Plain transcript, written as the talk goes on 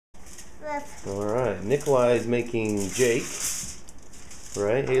All right, Nikolai is making Jake.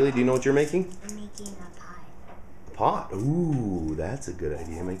 Right, Haley, do you know what you're making? I'm making a pot. Pot? Ooh, that's a good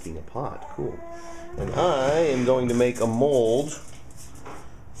idea, making a pot. Cool. And I am going to make a mold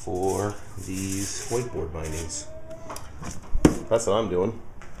for these wakeboard bindings. That's what I'm doing.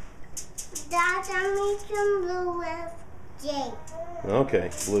 Dad, I'm making blue with Jake. Okay,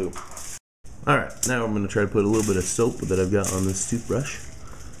 blue. Alright, now I'm going to try to put a little bit of soap that I've got on this toothbrush.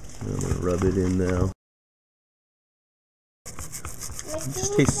 I'm going to rub it in now. It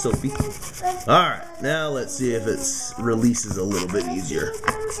just tastes soapy. Alright, now let's see if it releases a little bit easier.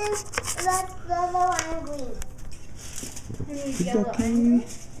 Yellow and green. Yellow and green?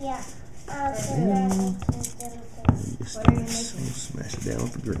 Yeah. Just smash it down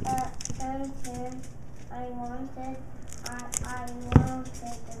with the green. I wanted to make.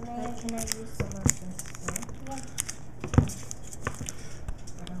 Can I use some of this? Yeah.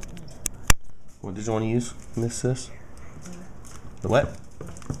 What did you want to use, Miss Sis? The what?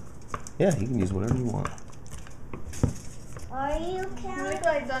 Yeah, you can use whatever you want. Are you counting?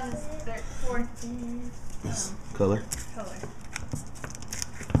 Nikolai's on his fourth This color. color.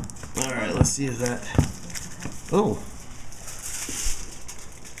 Alright, let's see if that... Oh!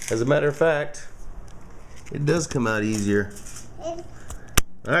 As a matter of fact, it does come out easier.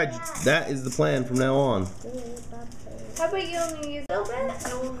 Alright, that is the plan from now on. How about you only use a little bit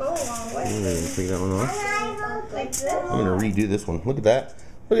and we'll go a long way. I'm gonna take that one off. Like this? I'm gonna redo this one. Look at that.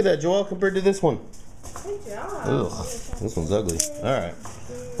 Look at that, Joel, compared to this one. Good job. Ugh, this one's ugly. Alright,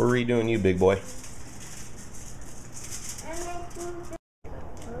 we're redoing you, big boy.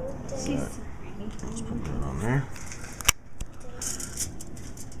 She's Let's put that on there.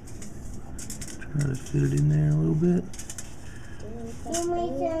 Try to fit it in there a little bit. You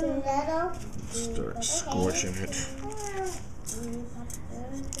make some little. Start squishing it.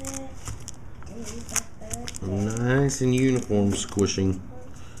 Nice and uniform squishing.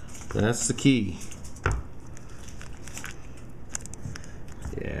 That's the key.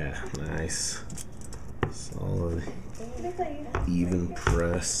 Yeah, nice. Solid, even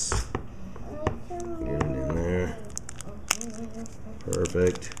press. Get it in there.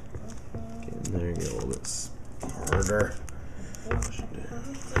 Perfect. Get in there, get a little bit harder.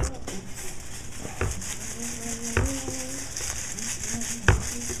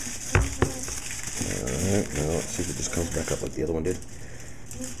 Alright, now let's see if it just comes back up like the other one did.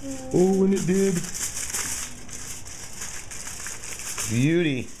 Oh, and it did.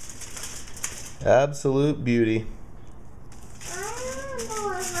 Beauty. Absolute beauty.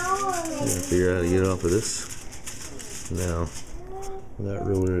 I'm gonna figure out how to get off of this now without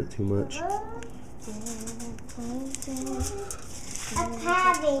ruining it too much.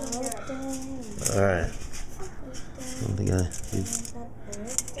 Alright. I don't think I did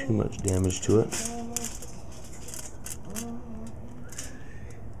too much damage to it.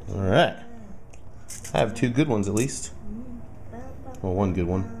 Alright. I have two good ones at least. Well, one good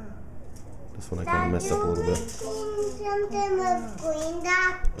one. This one I kind of messed up a little bit. Something with green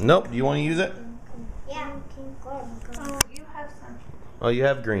dot? Nope. Do you want to use it? Yeah. Oh, you have some. Oh, you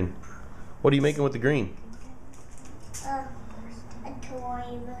have green. What are you making with the green? A toy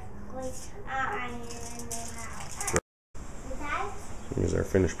with green. I don't know how. Here's our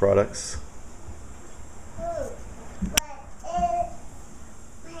finished products.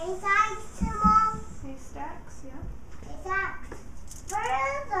 Haystacks, yeah. Is that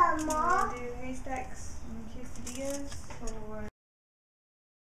further, You Mom? want to do haystacks and quesadillas or...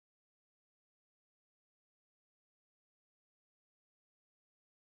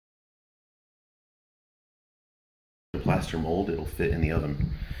 Plaster mold, it'll fit in the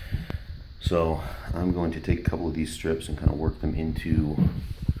oven. So I'm going to take a couple of these strips and kind of work them into,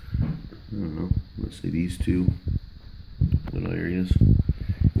 I don't know, let's say these two little areas,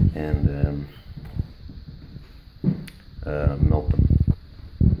 and then